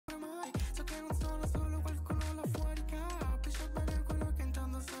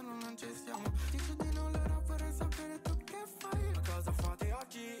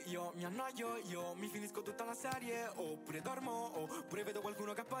annoio io mi finisco tutta una serie, oppure dormo, oppure vedo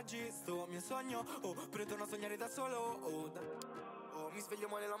qualcuno che appoggi sto mio sogno, oppure torno a sognare da solo, mi sveglio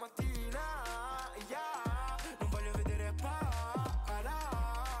male la mattina, yeah. Non voglio vedere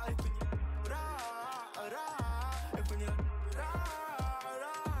para, e quindi e quindi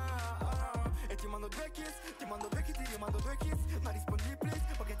e ti mando due kiss, ti mando due kiss, ti mando due kiss, ma rispondi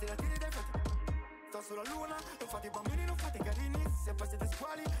please, perché te la tiri dai fatti. Sto sulla luna, non fate i bambini, non fate i carini, se poi siete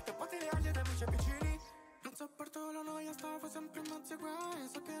squali, tappate le ali dai amici vicini. Non sopporto la noia, stavo sempre in mezzo ai guai,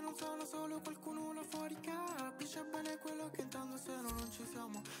 so che non sono solo qualcuno là fuori capisce bene quello che intendo se non ci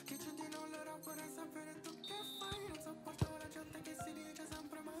siamo. Dici di non l'ora vorrei sapere tu che fai, non sopporto la gente che si dice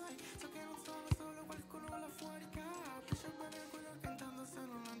sempre mai, so che non sono solo qualcuno là fuori capisce bene quello che intendo se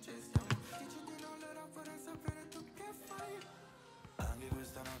non ci siamo. Dici di non l'ora vorrei sapere tu che fai. Anche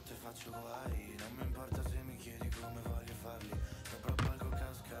questa notte faccio guai, non mi importa se mi chiedi come voglio farli, sopra il palco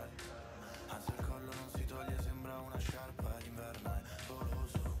cascai. Anzi il collo non si toglie, sembra una sciarpa d'inverno, è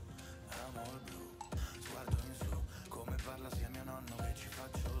poloso, amo il blu, sguardo in su, come parla sia mio nonno che ci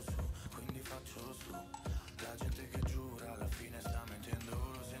faccio su, quindi faccio su. La gente che giura alla fine sta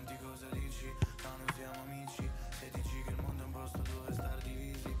mentendo, lo senti cosa dici? No, non siamo amici, se dici che il mondo è un posto dove star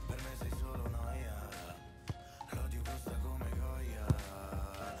divisi, per me sei solo noia, l'odio costa come goia,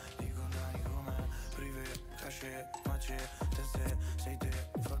 di condanni come prive, cachet, mace, te sei te,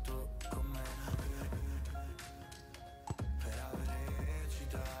 fatto con me, per avere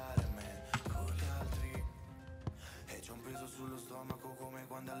citare me con gli altri, e c'ho un peso sullo stomaco come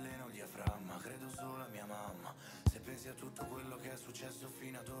quando alleno il diaframma, credo solo a mia mamma, se pensi a tutto quello che è successo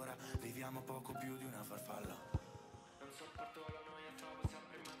fino ad ora, viviamo poco più di una farfalla. Non sopporto la noia, stavo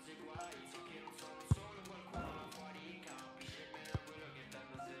sempre in mezzo ai guai, so che non sono solo qualcuno là fuori capisce bene quello che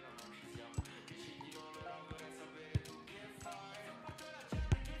intendo se non ci siamo. Dici di non l'ora vorrei sapere tu che fai, sopporto la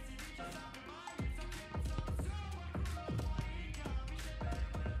gente che si dice sempre mai, so che non sono solo qualcuno là fuori capisce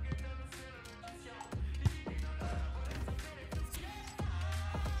bene quello che intendo se non ci siamo. Dici di non l'ora vorrei sapere tu che fai.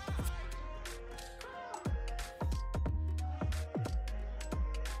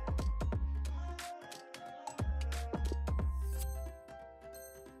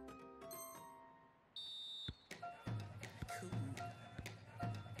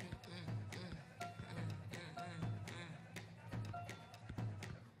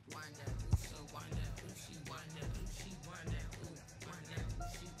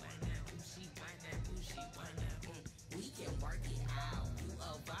 We can work it out. You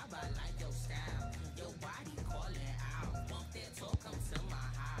a vibe, I like your style. Your body calling out. Want that talk, come to my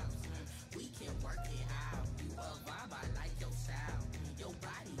house. We can work it out. You a vibe, I like your style. Your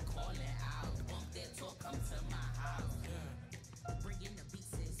body calling out. Want that talk, come to my house. Bring in the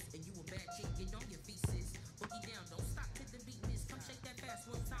pieces, and you a bad chick, get on your feces. Boogie down, don't stop till the beat miss. Come shake that fast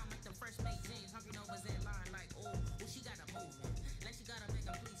one time like the first mate jeans. Hungry numbers in line like, oh, she got a movement. Like she gotta make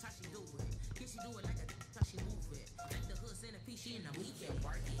a please, how she do it? Can she do it like a how she move it? Like the hood centerpiece, she in the we can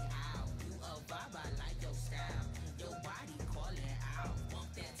work it out. You a vibe, I like your style. Your body calling out.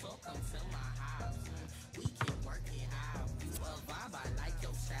 Want that talk, come to my house. We can work it out. You a vibe, I like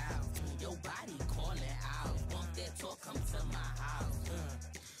your style. Your body calling out. Want that talk, come to my house.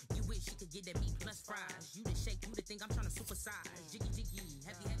 You wish you could get that meat plus fries. You the shake, you the think I'm tryna supersize. Jiggy jiggy,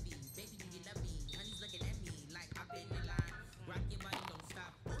 heavy heavy, baby do you love me? Honey's looking at me like I've been in line. Rock your body, don't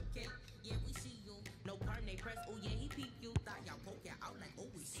stop. Okay, yeah we see you. No carne press, oh yeah he peep you. Thought y'all poke you out like oh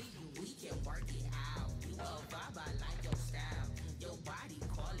we see you. We can work it out. You a vibe, I like your style. Your body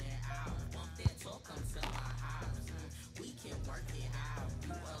calling out. Want that talk, come to my house. We can work it out.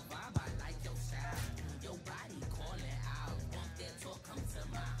 You a vibe, I like your style. Your body calling out. Want that talk, come to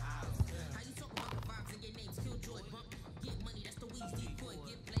my house. How you talk about the vibes and your name's Killjoy Bump? Get money, that's the weeds decoy.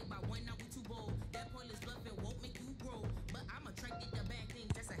 Get played by one, now we too bold. That pointless bluffing won't make you grow. But I'm attracted to bad things,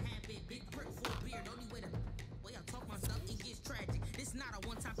 that's a habit. Big prick for a beard, only way to way I talk my stuff, it gets tragic. This not a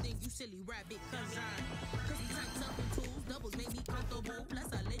one-time thing, you silly rabbit. Cause we tight tough and tools, doubles made me comfortable. Plus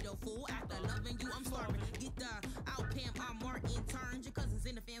a little fool, after loving you, I'm starving. Get the out Pam, I'm Mark in turn. Your cousins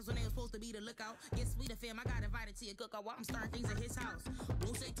in the fans when they was supposed to be the lookout. Get sweeter fam, I got invited to your cookout while I'm starting things at his house.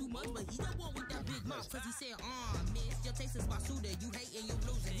 Won't say too much, but he the one with that big mouth. Cause he said, miss, your taste is my suitor. You hating, you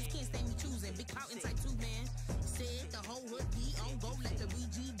losing. He can't stand me choosing. Big pouting type 2 man. Said the whole hood be on go let the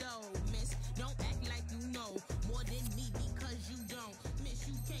BG dough. Miss, don't act like you know more than me because you don't. Miss,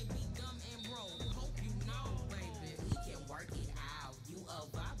 you can't be dumb and broke. Hope you know, baby. We can work it out. You a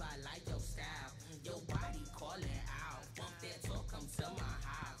vibe, I like your style. Your body calling out. Want that talk, come to my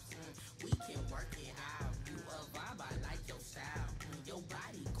house. We can work it out. You a vibe, I like your style. Your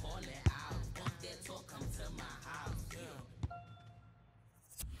body calling out. Want that talk, come to my house.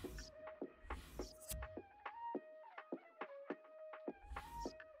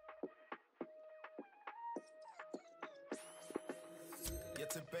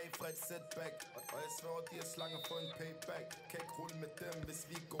 tilbage fra et setback. Og jeg svær, de er slanger for en payback. Kan ikke rulle med dem, hvis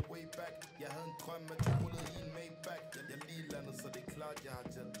vi går way back. Jeg havde en drøm, at jeg rullede i en Maybach. Jeg lige landet, så det er klart, jeg har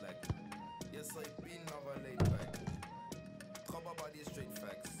jetlag. Jeg sad i bilen og var laid back. Dropper bare de straight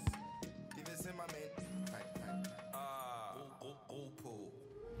facts. De vil se mig med en pack. Ro på.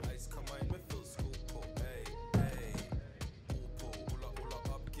 Ice kommer ind med fed sko på. Ay, ay. Ro på. Ruller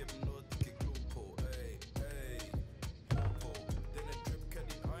op gennem noget, de kan glo på. Ay, ay. Ro på. Denne drip kan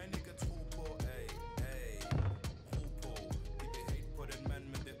dine øjne ikke tro på. Ay, ay. Ro på. De vil hate på den mand,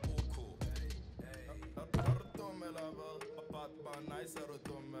 men det er ok. Ay, ay. Er du dum eller hvad? Og bare nice, er du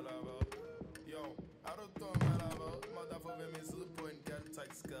dum eller hvad? Yo, er du dum eller hvad? Må derfor vil min side på en gal,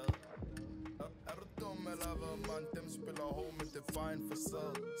 tak skade. Er du dum eller hvad, man? Dem spiller hård, men det er bare en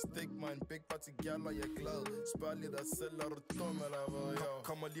facade. Stik mig en big party gal, og jeg er glad. Spørg lige dig selv, er du dum eller hvad, yo?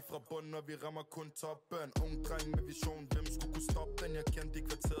 Kommer lige fra bunden, og vi rammer kun toppen. Ung dreng med vision, hvem skulle kunne stoppe den? Jeg kendte i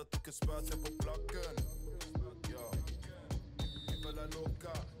kvarteret, du kan spørge til på blokken. Yo, vi falder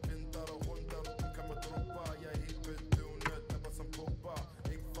lukker. Vinter der rundt, der du kan med drupper. Jeg er helt bedøvende, napper som popper.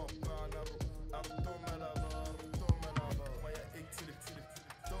 Ikke for børn, er du dum eller hvad? Er du dum eller hvad? Må jeg ikke til det.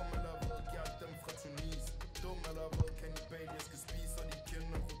 Dum eller hvad? Gjald dem fra Tunis. Dum eller hvad? Kannibal, jeg skal spise, og de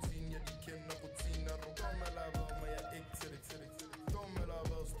kender rutinen. Ja, de kender rutinen. Er du dum eller hvad? Må jeg ikke til det. Dum eller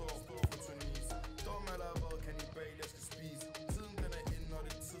hvad? Står fra Tunis. Dum eller hvad? Kannibal, jeg skal spise. Tiden den er inde, og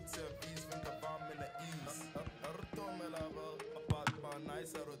det er tid til at vise, hvem der var, men er is. Er du dum eller hvad? Og bare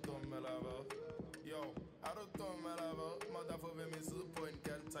nice, er du dum eller hvad? Yo, er du dum eller hvad? Må derfor vil min side på en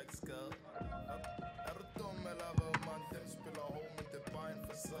gal, tak skade. Er du dum eller hvad, man? Dem spiller hård, men det er bare en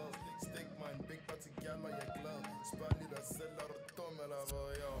facade. Stik mig en big party gal, og jeg er glad. Spørg lige dig selv, er du dum eller hvad,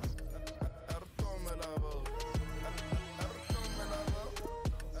 yo? Er du dum eller hvad? Er du dum eller hvad?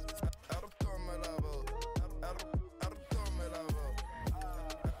 Er du dum eller hvad? Er du dum eller hvad?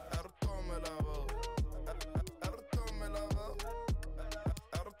 Er du dum eller hvad? Er du dum eller hvad?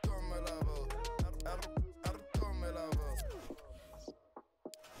 Er du dum eller hvad? Er du dum eller hvad?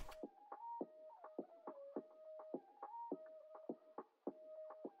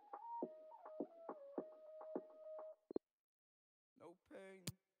 No pain,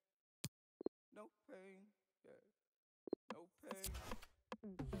 no pain, yeah. No pain,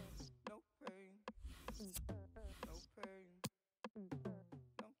 no pain, no pain,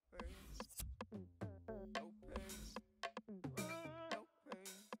 no pain, no pain, no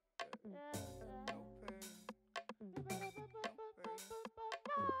pain, yeah. No pain, no pain.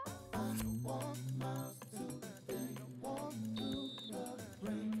 I walk miles today, walk through the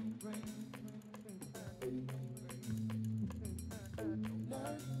rain.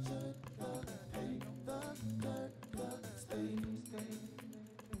 Nurtured the pain, the dirt, the stain.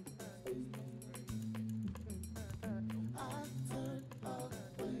 I turned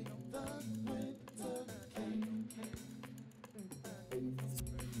away, the winter came.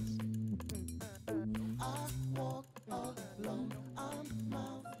 I walk alone, I'm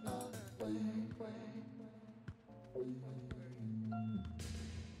miles away.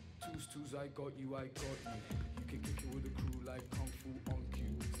 Twos, I got you. You can kick it with a crew like Kung Fu on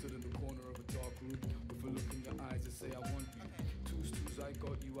cue. Stood in the corner of a dark room with a look in your eyes and say I want you. Twos, I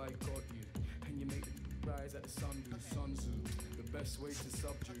got you. And you make the rise at the sun zoo. The best way to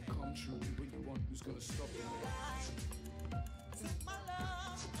subdue, come true. Do what you want, who's gonna stop you? Took my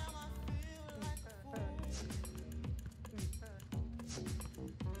love, now I feel like a fool.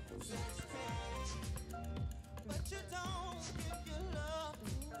 Such pain, but you don't give your love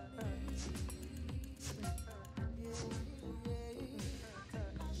to me.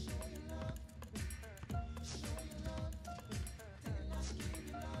 Didn't I show you love? Show you love? Didn't I give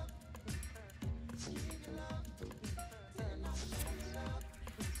you love? Give you love? Didn't I show you love?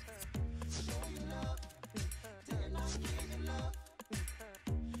 Show you love? Didn't I give you love?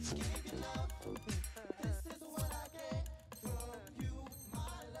 Give you love? This is what I get from you,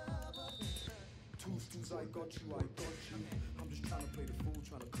 my lover. Twos, I got you. I'm just trying to play the fool,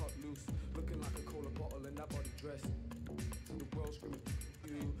 trying to cut loose. Looking like a cola bottle in that body dress. To the world screaming,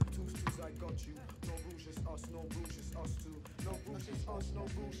 you. Twos, I got you. No rules, just us, no rules, just us two. No rules, just us, no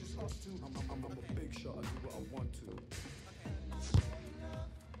rules, just us two. I'm a big shot, I do what I want to. Didn't I show you love?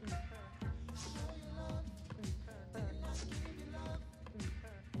 Show you love? Didn't I give you love?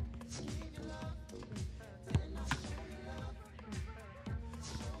 Give you love? Didn't I show you love?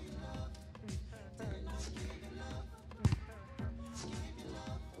 Show you love? Didn't I give you love? Give you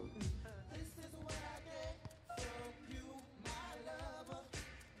love? This is what I get from you, my lover.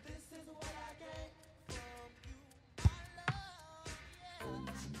 This is what I get from you, my love. Yeah.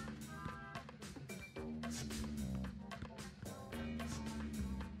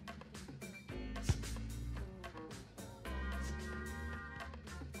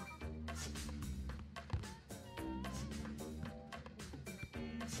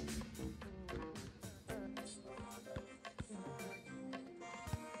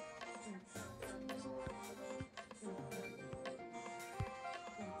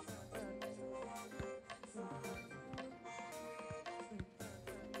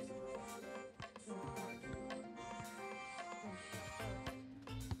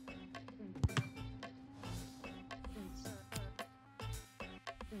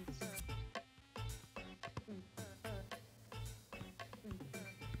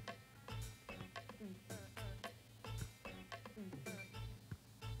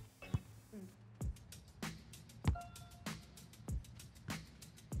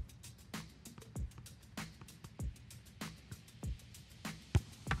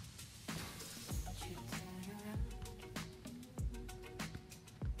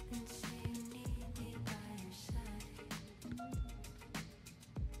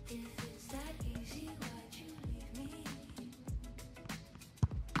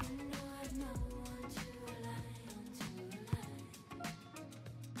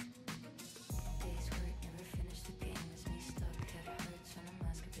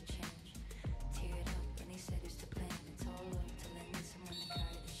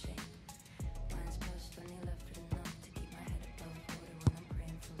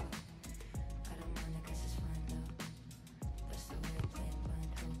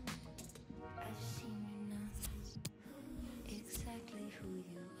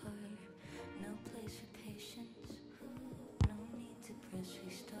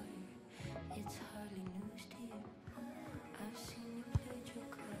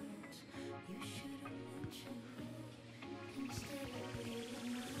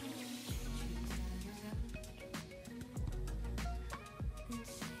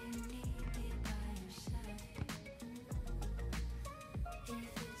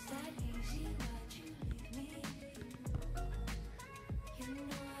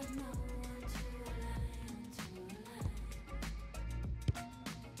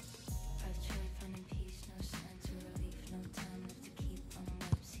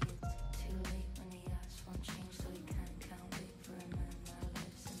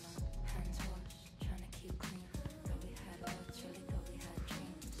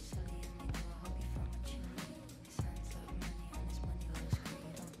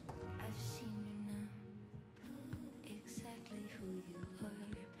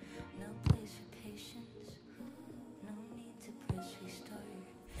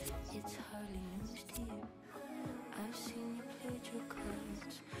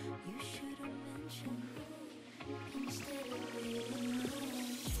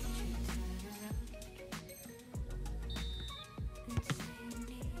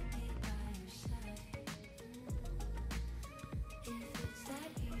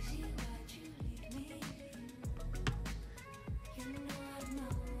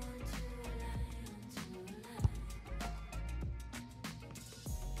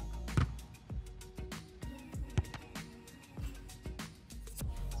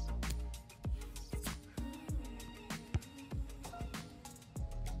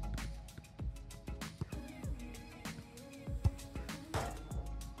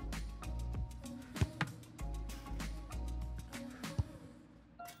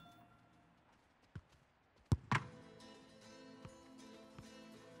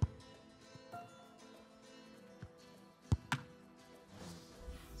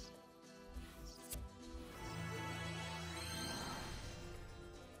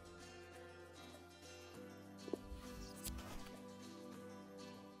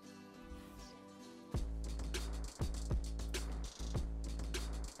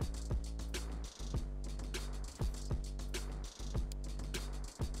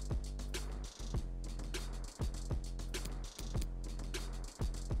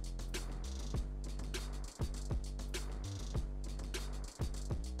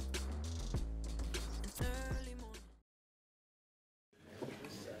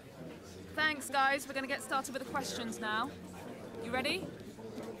 Thanks, guys. We're going to get started with the questions now. You ready?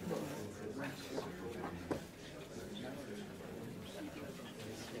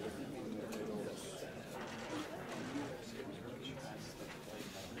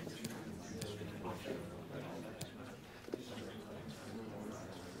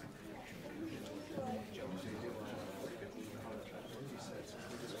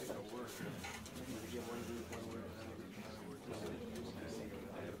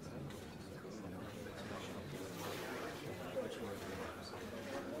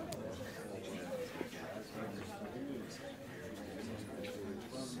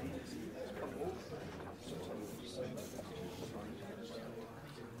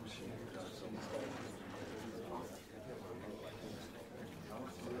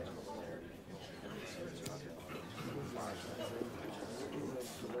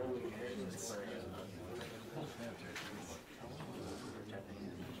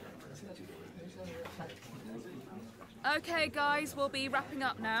 Okay, guys, we'll be wrapping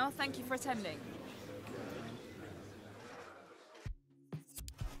up now. Thank you for attending.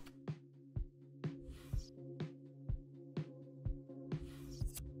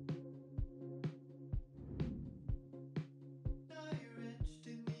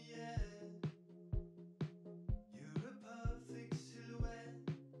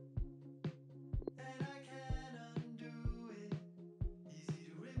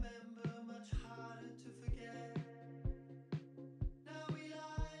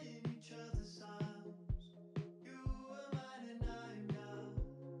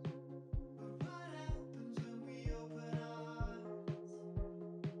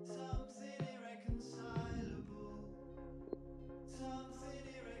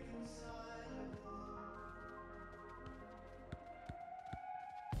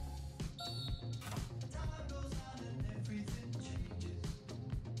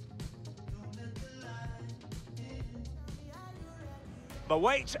 The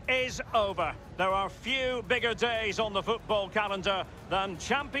wait is over. There are few bigger days on the football calendar than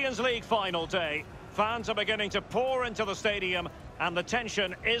Champions League final day. Fans are beginning to pour into the stadium and the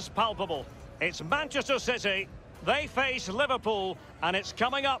tension is palpable. It's Manchester City, they face Liverpool, and it's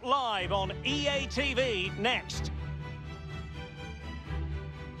coming up live on EA TV next.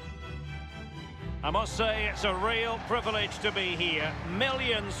 I must say it's a real privilege to be here.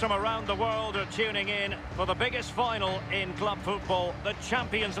 Millions from around the world are tuning in for the biggest final in club football, the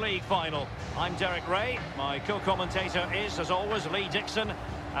Champions League final. I'm Derek Ray, my co-commentator is, as always, Lee Dixon,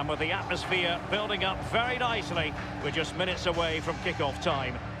 and with the atmosphere building up very nicely, we're just minutes away from kick-off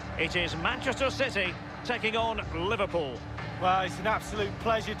time. It is Manchester City taking on Liverpool. Well, it's an absolute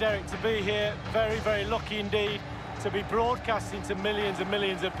pleasure, Derek, to be here. Very, very lucky indeed to be broadcasting to millions and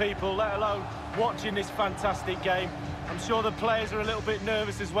millions of people, let alone watching this fantastic game. I'm sure the players are a little bit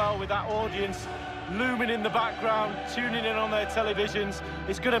nervous as well with that audience looming in the background, tuning in on their televisions.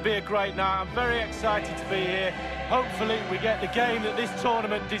 It's going to be a great night. I'm very excited to be here. Hopefully we get the game that this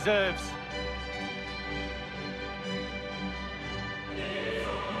tournament deserves.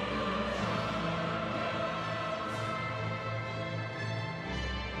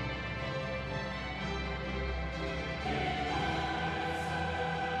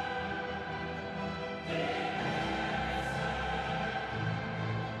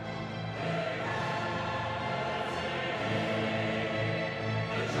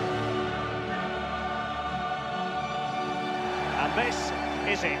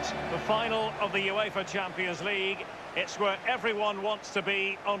 This is it, the final of the UEFA Champions League. It's where everyone wants to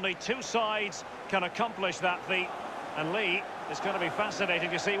be. Only two sides can accomplish that feat. And Lee, it's going to be fascinating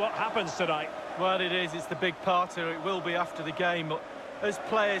to see what happens tonight. Well, it is. It's the big parter. It will be after the game. But as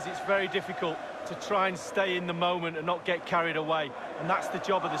players, it's very difficult to try and stay in the moment and not get carried away. And that's the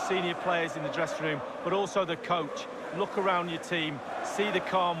job of the senior players in the dressing room, but also the coach. Look around your team, see the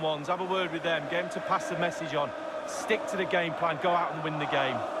calm ones, have a word with them, get them to pass the message on. Stick to the game plan, go out and win the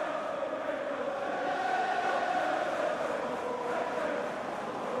game.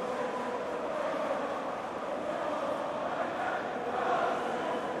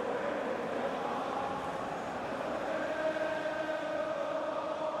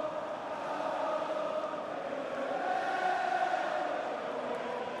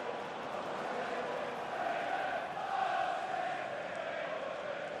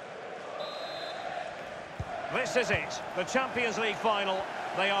 This is it, the Champions League final.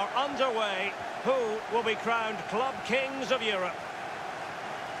 They are underway. Who will be crowned club kings of Europe?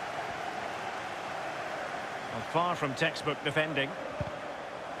 Well, far from textbook defending.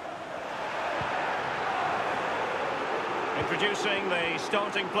 Introducing the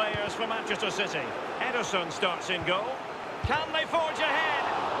starting players for Manchester City. Ederson starts in goal. Can they forge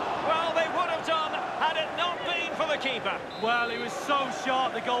ahead? Well, they would Had it not been for the keeper. Well, he was so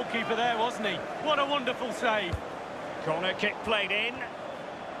sharp, the goalkeeper there, wasn't he? What a wonderful save. Corner kick played in.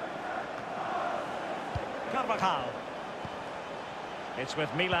 Carvajal. It's with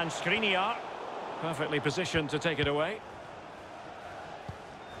Milan Skriniar. Perfectly positioned to take it away.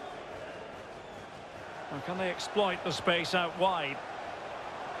 Now, can they exploit the space out wide?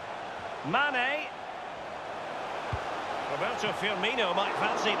 Mane. Roberto Firmino might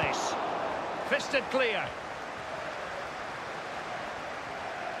fancy this. Fisted clear.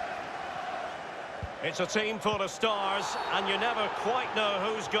 It's a team full of stars, and you never quite know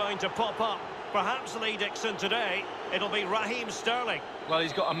who's going to pop up. Perhaps Lee Dixon today, it'll be Raheem Sterling. Well,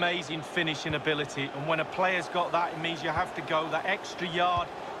 he's got amazing finishing ability, and when a player's got that, it means you have to go that extra yard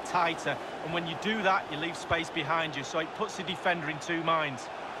tighter. And when you do that, you leave space behind you, so it puts the defender in two minds.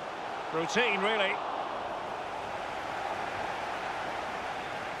 Routine, really.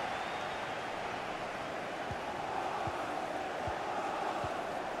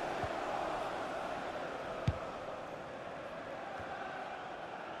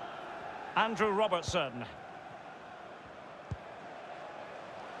 Andrew Robertson.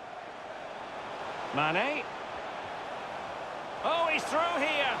 Mane. Oh, he's through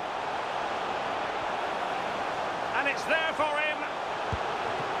here. And it's there for him.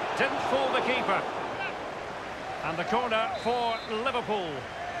 Didn't fool the keeper. And the corner for Liverpool.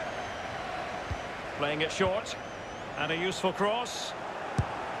 Playing it short. And a useful cross.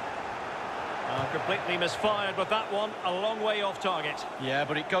 Completely misfired with that one, a long way off target. Yeah,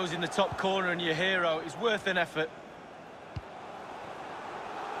 but it goes in the top corner and your hero is worth an effort.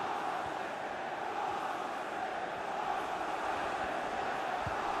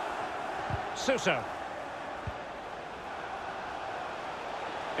 Suso.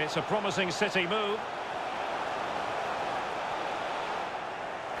 It's a promising City move.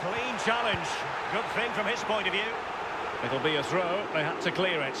 Clean challenge. Good thing from his point of view. It'll be a throw. They had to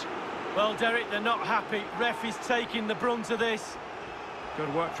clear it. Well, Derek, they're not happy. Ref is taking the brunt of this.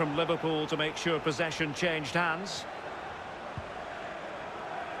 Good work from Liverpool to make sure possession changed hands.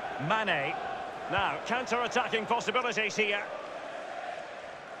 Mane. Now, counter-attacking possibilities here.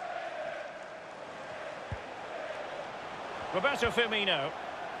 Roberto Firmino.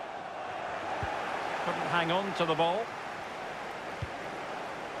 Couldn't hang on to the ball.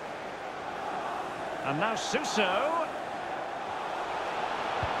 And now Suso.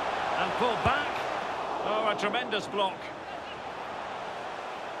 And pulled back. Oh, a tremendous block.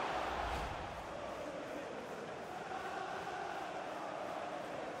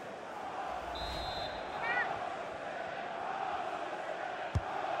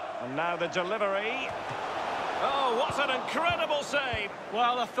 And now the delivery. Oh, what an incredible save.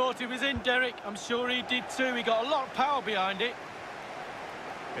 Well, I thought he was in, Derek. I'm sure he did too. He got a lot of power behind it.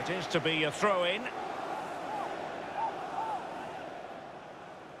 It is to be a throw-in.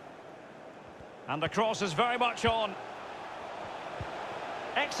 And the cross is very much on.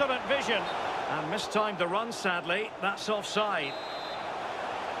 Excellent vision. And mistimed the run, sadly. That's offside.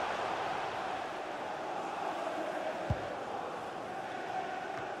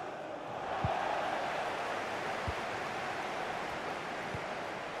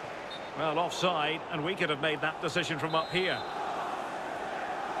 Well, offside, and we could have made that decision from up here.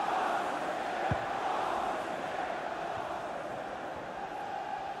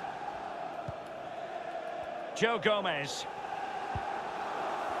 Joe Gomez.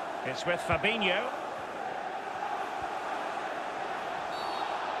 It's with Fabinho.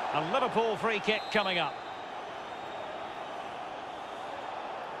 A Liverpool free kick coming up.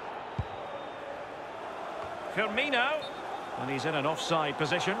 Firmino. And he's in an offside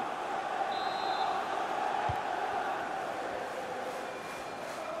position.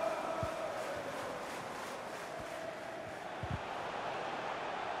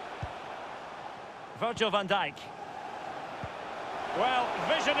 Virgil van Dijk. Well,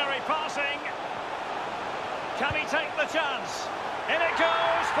 visionary passing. Can he take the chance? In it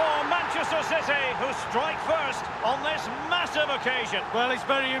goes for Manchester City, who strike first on this massive occasion. Well, it's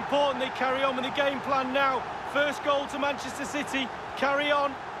very important they carry on with the game plan now. First goal to Manchester City. Carry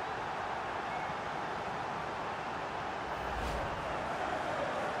on.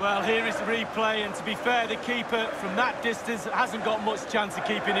 Well, here is the replay, and to be fair, the keeper from that distance hasn't got much chance of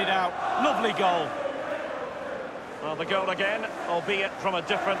keeping it out. Lovely goal. Well, the goal again, albeit from a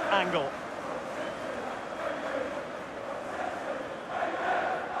different angle.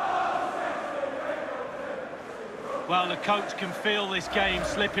 Well, the coach can feel this game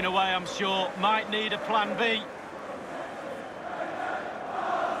slipping away, I'm sure. Might need a plan B.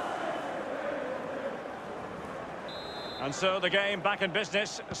 And so the game back in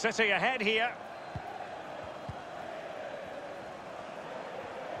business. City ahead here.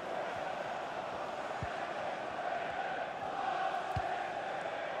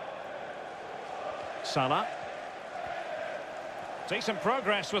 Salah. Decent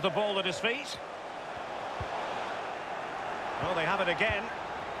progress with the ball at his feet. Well, they have it again.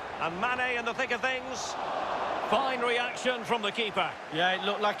 And Mane in the thick of things. Fine reaction from the keeper. Yeah, it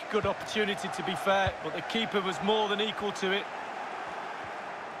looked like a good opportunity, to be fair, but the keeper was more than equal to it.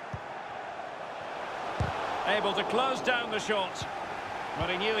 Able to close down the shot. But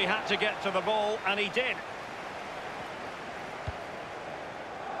he knew he had to get to the ball, and he did.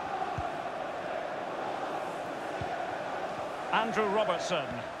 Andrew Robertson.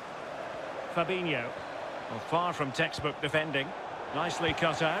 Fabinho. Well, far from textbook defending. Nicely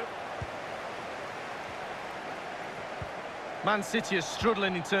cut out. Man City are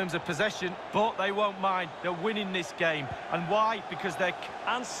struggling in terms of possession, but they won't mind. They're winning this game. And why? Because they're...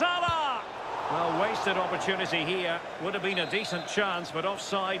 And Salah! Well, wasted opportunity here. Would have been a decent chance, but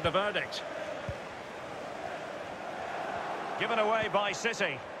offside the verdict. Given away by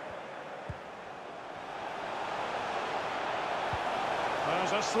City.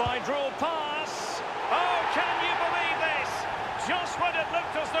 There's a slide rule pass. Oh, can you believe this? Just when it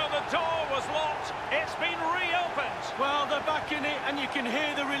looked as though the door was locked, it's been reopened. Well, they're back in it, and you can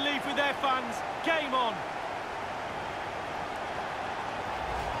hear the relief with their fans. Game on.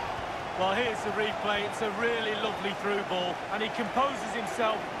 Well, here's the replay. It's a really lovely through ball, and he composes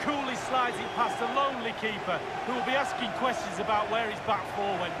himself, coolly slides it past a lonely keeper, who will be asking questions about where his back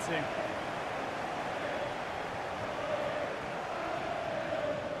four went to.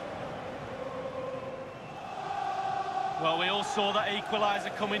 Well, we all saw that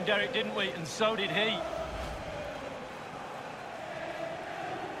equaliser coming, Derek, didn't we? And so did he.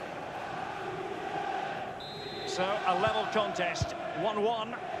 So, a level contest,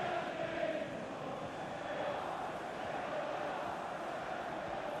 1-1.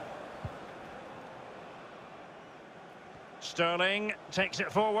 Sterling takes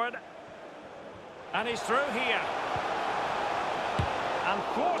it forward. And he's through here. And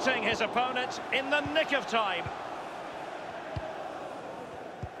thwarting his opponent in the nick of time.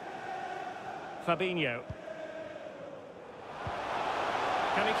 Fabinho.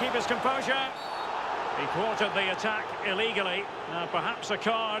 Can he keep his composure? He thwarted the attack illegally. Now perhaps a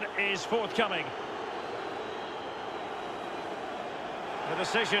card is forthcoming. The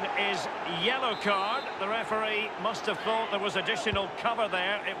decision is yellow card. The referee must have thought there was additional cover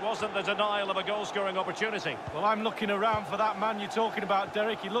there. It wasn't the denial of a goal-scoring opportunity. Well, I'm looking around for that man you're talking about,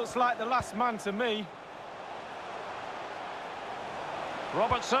 Derek. He looks like the last man to me.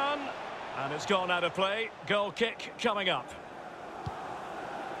 Robertson. And it's gone out of play. Goal kick coming up.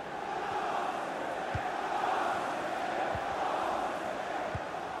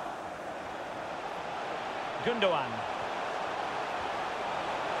 Gundogan.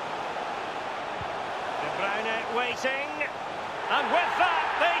 De Bruyne waiting. And with that,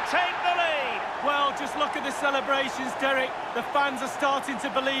 they take the lead. Well, just look at the celebrations, Derek. The fans are starting to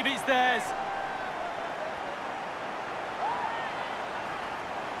believe it's theirs.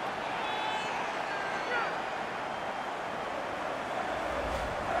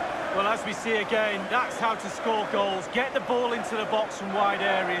 Well, as we see again, that's how to score goals. Get the ball into the box from wide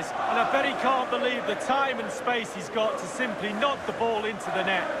areas. And I bet he can't believe the time and space he's got to simply knock the ball into the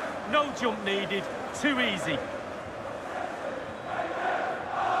net. No jump needed. Too easy.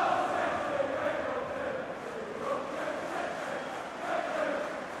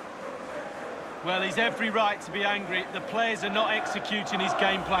 Well, he's every right to be angry. The players are not executing his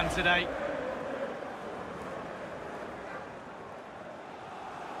game plan today.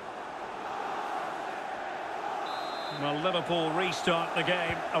 Well, Liverpool restart the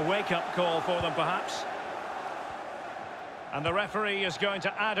game. A wake-up call for them, perhaps. And the referee is going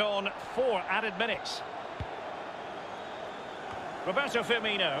to add on 4 added minutes. Roberto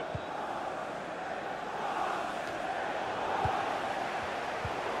Firmino.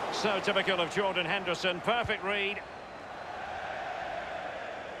 So typical of Jordan Henderson. Perfect read.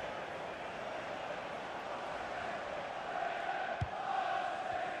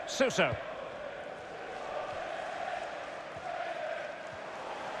 Suso.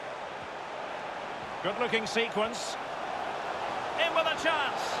 Good-looking sequence. In with a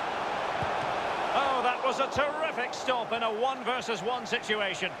chance. Oh, that was a terrific stop in a 1-versus-1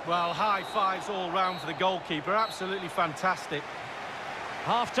 situation. Well, high fives all round for the goalkeeper. Absolutely fantastic.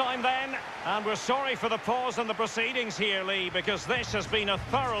 Half-time then, and we're sorry for the pause in the proceedings here, Lee, because this has been a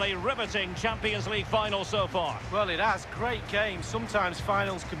thoroughly riveting Champions League final so far. Well, it has. Great game. Sometimes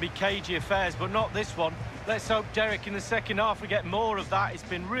finals can be cagey affairs, but not this one. Let's hope, Derek, in the second half we get more of that. It's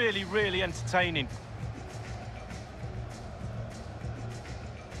been really, really entertaining.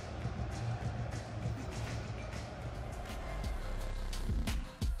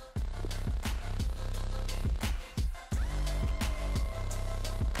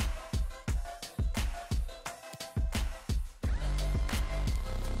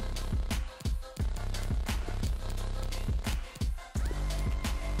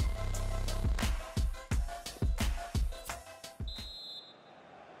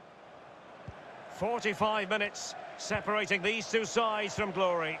 45 minutes separating these two sides from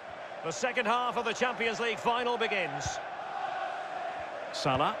glory. The second half of the Champions League final begins.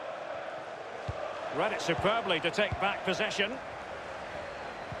 Salah read it superbly to take back possession.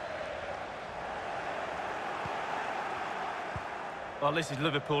 Well, this is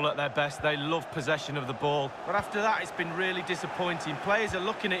Liverpool at their best. They love possession of the ball. But after that, it's been really disappointing. Players are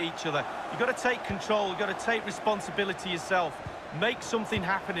looking at each other. You've got to take control. You've got to take responsibility yourself. Make something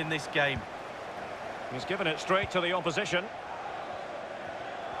happen in this game. He's given it straight to the opposition.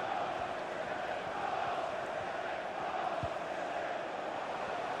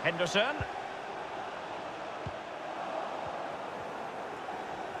 Henderson.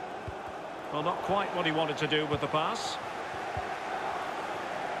 Well, not quite what he wanted to do with the pass.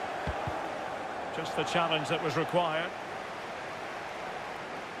 Just the challenge that was required.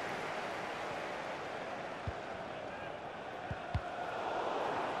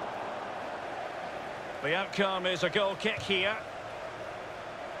 The outcome is a goal kick here.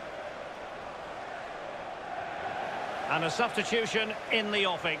 And a substitution in the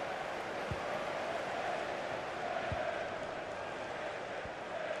offing.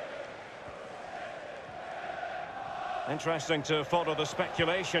 Interesting to follow the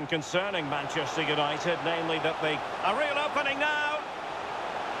speculation concerning Manchester United, namely that a real opening now.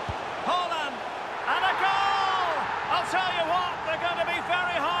 Haaland, and a goal! I'll tell you what, they're going to be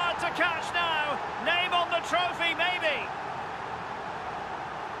very hard to catch now. Name on the trophy, maybe.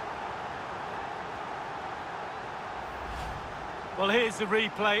 Well, here's the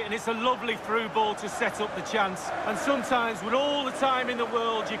replay, and it's a lovely through ball to set up the chance. And sometimes, with all the time in the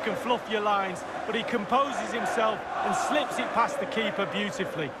world, you can fluff your lines, but he composes himself and slips it past the keeper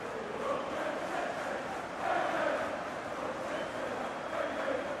beautifully.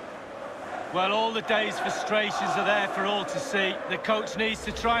 Well, all the day's frustrations are there for all to see. The coach needs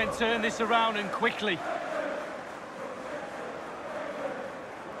to try and turn this around, and quickly.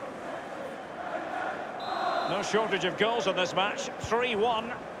 No shortage of goals in this match.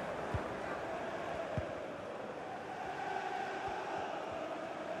 3-1.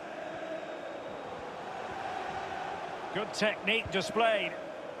 Good technique displayed.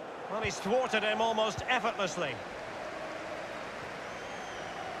 Well, he's thwarted him almost effortlessly.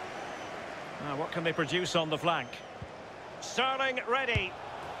 Now, what can they produce on the flank? Sterling ready.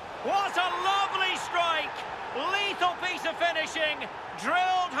 What a lovely strike! Lethal piece of finishing.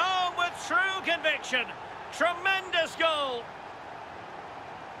 Drilled home with true conviction. Tremendous goal.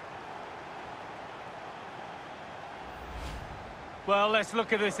 Well, let's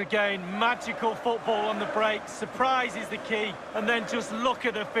look at this again. Magical football on the break. Surprise is the key. And then just look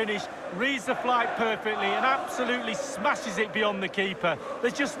at the finish. Reads the flight perfectly and absolutely smashes it beyond the keeper.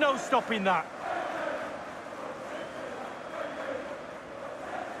 There's just no stopping that.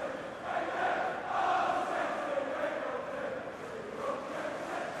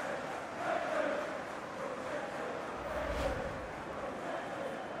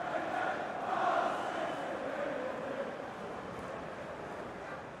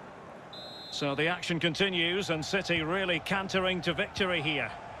 So the action continues, and City really cantering to victory here.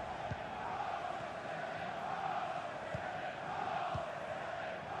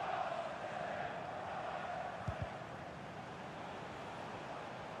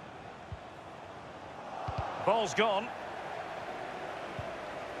 Ball's gone.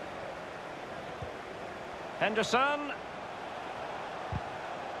 Henderson.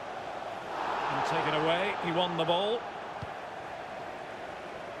 And taken away, he won the ball.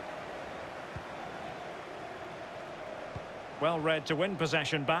 Well read to win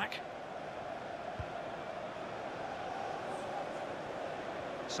possession back.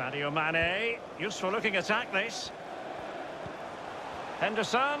 Sadio Mane, useful looking attack this.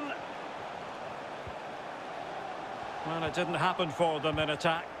 Henderson. Well, it didn't happen for them in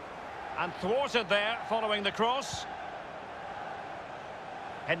attack. And thwarted there following the cross.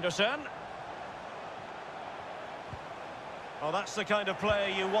 Henderson. Well, that's the kind of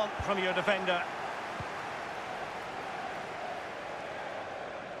play you want from your defender.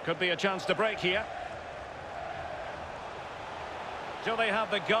 Could be a chance to break here. Do they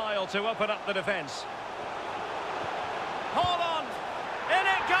have the guile to open up the defence? Haaland! In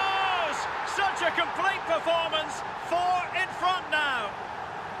it goes! Such a complete performance. 4 in front now.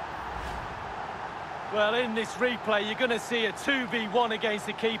 Well, in this replay, you're going to see a 2v1 against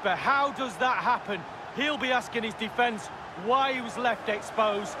the keeper. How does that happen? He'll be asking his defence why he was left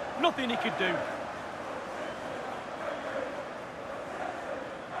exposed. Nothing he could do.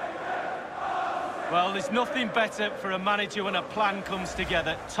 Well, there's nothing better for a manager when a plan comes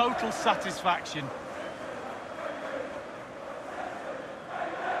together. Total satisfaction.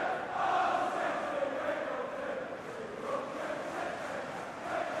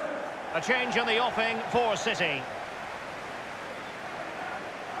 A change in the offing for City.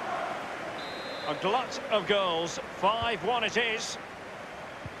 A glut of goals. 5-1 it is.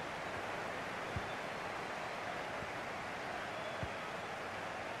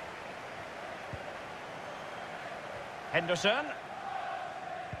 Henderson.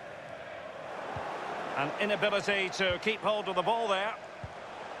 An inability to keep hold of the ball there.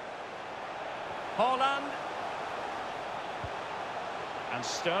 Haaland. And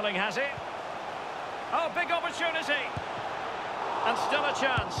Sterling has it. Oh, big opportunity. And still a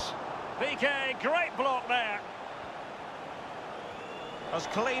chance. PK, great block there. As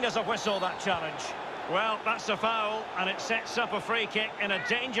clean as a whistle, that challenge. Well, that's a foul, and it sets up a free kick in a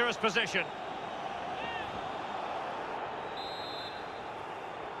dangerous position.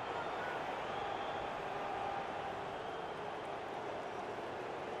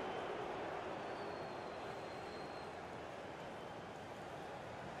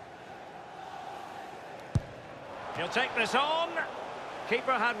 He'll take this on.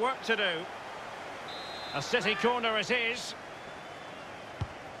 Keeper had work to do. A City corner it is.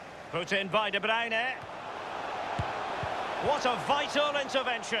 Put in by De Bruyne. What a vital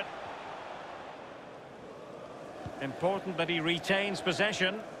intervention. Important that he retains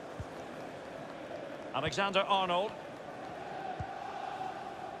possession. Alexander-Arnold.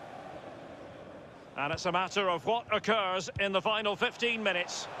 And it's a matter of what occurs in the final 15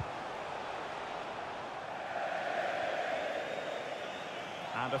 minutes.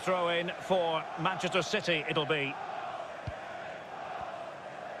 And a throw-in for Manchester City it'll be.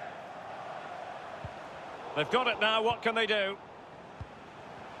 They've got it now, what can they do?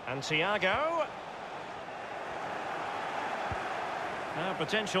 And Thiago. Now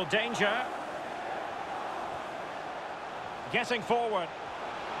potential danger. Getting forward.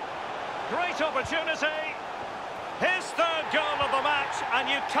 Great opportunity. His third goal of the match, and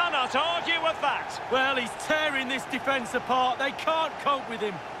you cannot argue with that. Well, he's tearing this defence apart. They can't cope with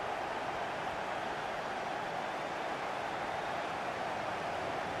him.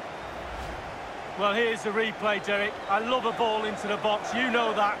 Well, here's the replay, Derek. I love a ball into the box, you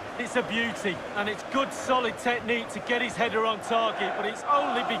know that. It's a beauty, and it's good, solid technique to get his header on target, but it's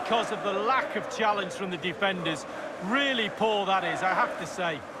only because of the lack of challenge from the defenders. Really poor, that is, I have to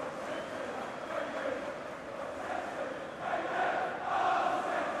say.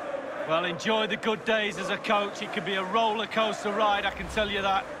 Well, enjoy the good days as a coach. It could be a roller coaster ride, I can tell you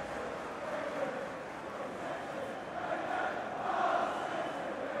that.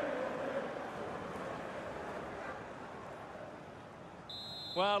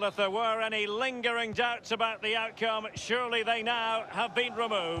 Well, if there were any lingering doubts about the outcome, surely they now have been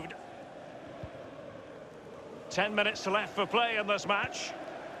removed. 10 minutes left for play in this match.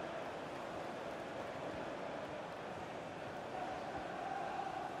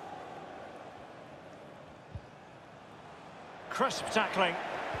 Crisp tackling.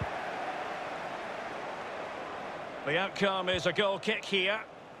 The outcome is a goal kick here.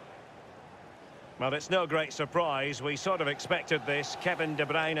 Well, it's no great surprise. We sort of expected this. Kevin De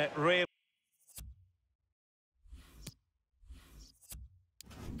Bruyne really...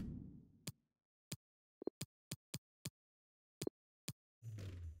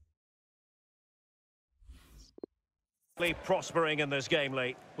 prospering in this game,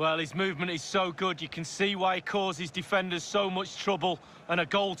 Lee. Well, his movement is so good. You can see why he causes defenders so much trouble, and a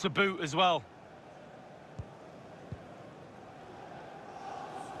goal to boot as well.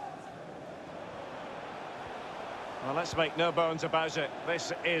 Well, let's make no bones about it.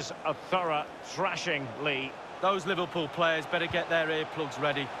 This is a thorough thrashing, Lee. Those Liverpool players better get their earplugs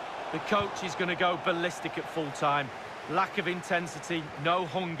ready. The coach is going to go ballistic at full time. Lack of intensity, no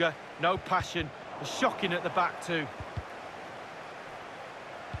hunger, no passion. Shocking at the back too.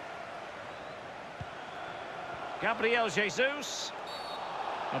 Gabriel Jesus.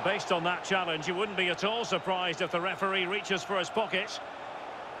 And based on that challenge, you wouldn't be at all surprised if the referee reaches for his pocket.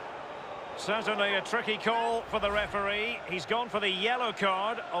 Certainly a tricky call for the referee. He's gone for the yellow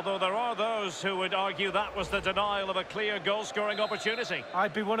card, although there are those who would argue that was the denial of a clear goal-scoring opportunity.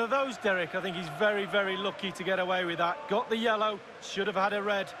 I'd be one of those, Derek. I think he's very, very lucky to get away with that. Got the yellow, should have had a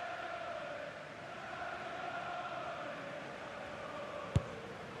red.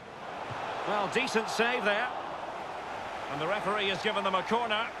 Well, decent save there. And the referee has given them a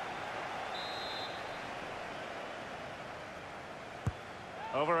corner.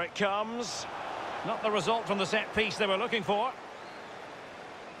 Over it comes. Not the result from the set piece they were looking for.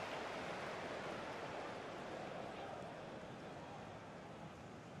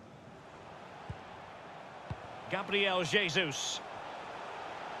 Gabriel Jesus.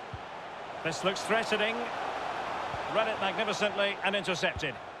 This looks threatening. Read it magnificently and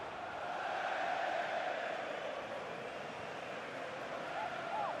intercepted.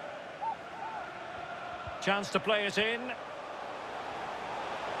 Chance to play it in.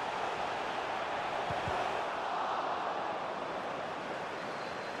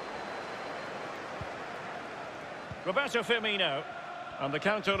 Roberto Firmino. And the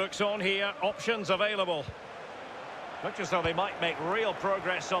counter looks on here. Options available. Looks as though they might make real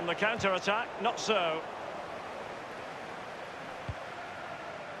progress on the counter-attack. Not so.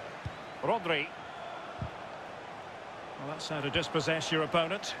 Rodri. Well, that's how to dispossess your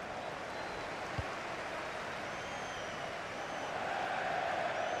opponent.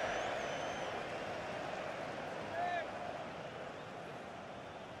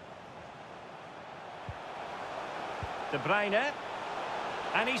 De Bruyne.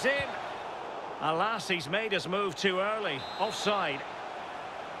 And he's in. Alas, he's made his move too early. Offside.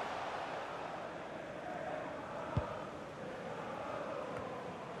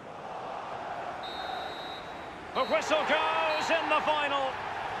 The whistle goes in the final.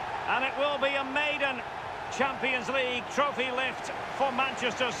 And it will be a maiden Champions League trophy lift for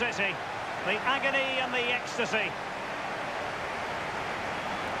Manchester City. The agony and the ecstasy.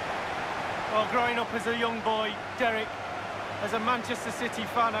 Well, growing up as a young boy, Derek, as a Manchester City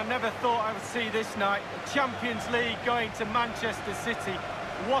fan, I never thought I would see this night. The Champions League going to Manchester City.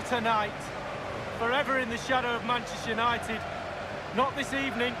 What a night. Forever in the shadow of Manchester United. Not this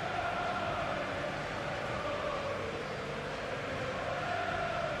evening.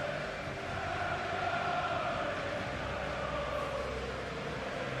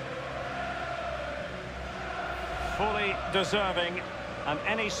 Fully deserving. And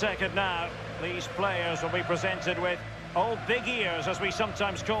any second now, these players will be presented with old big ears, as we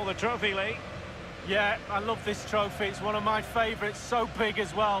sometimes call the trophy, Lee. Yeah, I love this trophy. It's one of my favourites, so big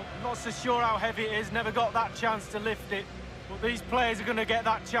as well. Not so sure how heavy it is, never got that chance to lift it. But these players are going to get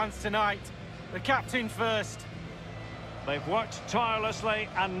that chance tonight. The captain first. They've worked tirelessly,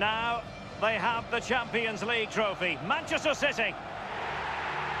 and now they have the Champions League trophy. Manchester City.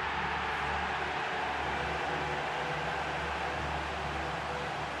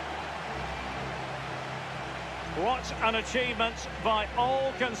 What an achievement by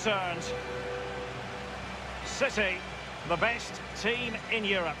all concerned. City, the best team in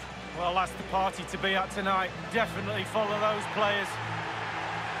Europe. Well, that's the party to be at tonight. Definitely follow those players.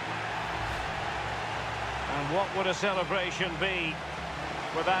 And what would a celebration be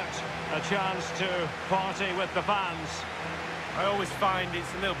without a chance to party with the fans? I always find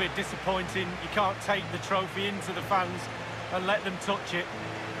it's a little bit disappointing. You can't take the trophy into the fans and let them touch it.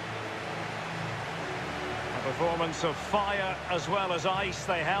 A performance of fire as well as ice.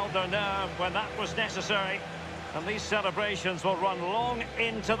 They held their nerve when that was necessary. And these celebrations will run long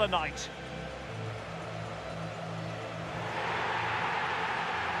into the night.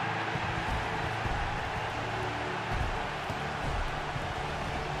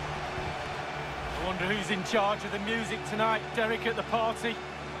 I wonder who's in charge of the music tonight, Derek, at the party?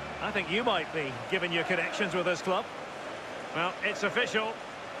 I think you might be, given your connections with this club. Well, it's official.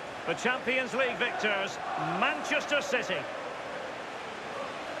 The Champions League victors, Manchester City.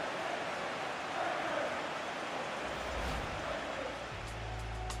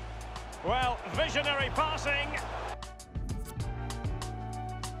 Well, visionary passing.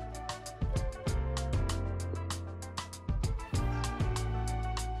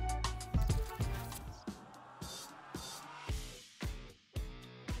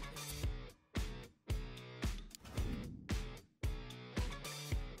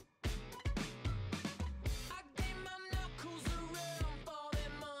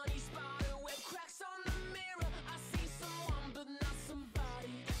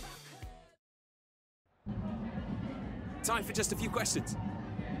 Time for just a few questions.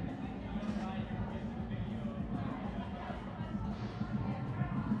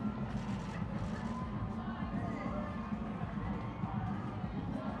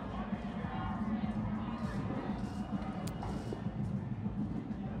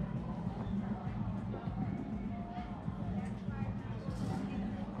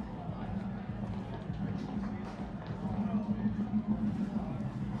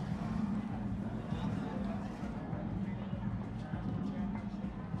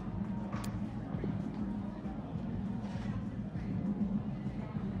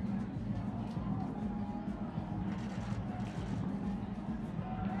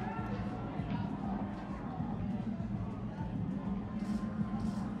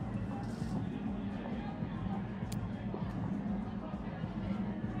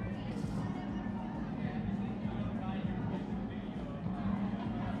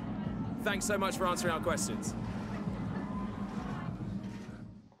 Thanks so much for answering our questions.